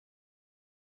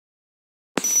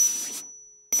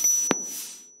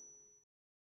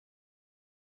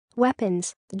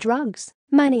Weapons, drugs,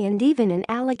 money and even an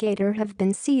alligator have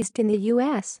been seized in the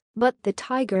U.S., but the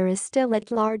tiger is still at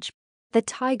large. The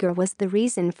tiger was the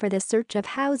reason for the search of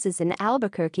houses in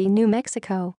Albuquerque, New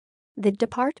Mexico. The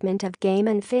Department of Game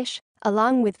and Fish,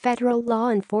 along with federal law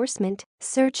enforcement,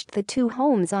 searched the two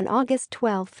homes on August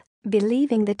 12,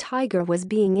 believing the tiger was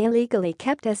being illegally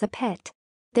kept as a pet.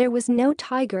 There was no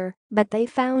tiger, but they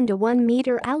found a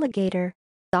 1-meter alligator.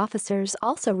 Officers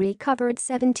also recovered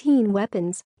 17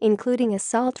 weapons, including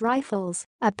assault rifles,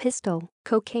 a pistol,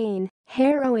 cocaine,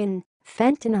 heroin,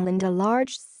 fentanyl and a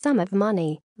large sum of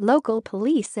money, local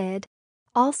police said.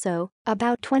 Also,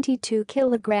 about 22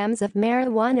 kilograms of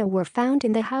marijuana were found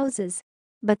in the houses.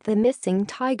 But the missing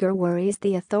tiger worries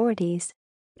the authorities.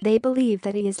 They believe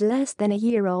that he is less than a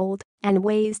year old and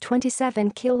weighs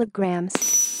 27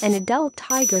 kilograms. An adult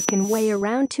tiger can weigh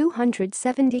around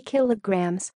 270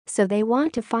 kilograms, so they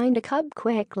want to find a cub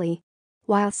quickly.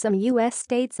 While some U.S.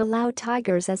 states allow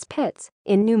tigers as pets,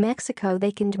 in New Mexico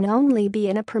they can only be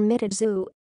in a permitted zoo.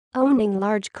 Owning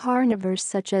large carnivores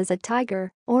such as a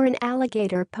tiger or an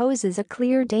alligator poses a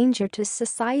clear danger to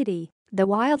society, the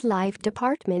Wildlife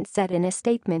Department said in a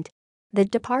statement. The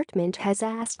department has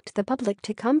asked the public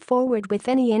to come forward with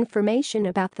any information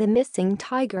about the missing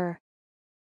tiger.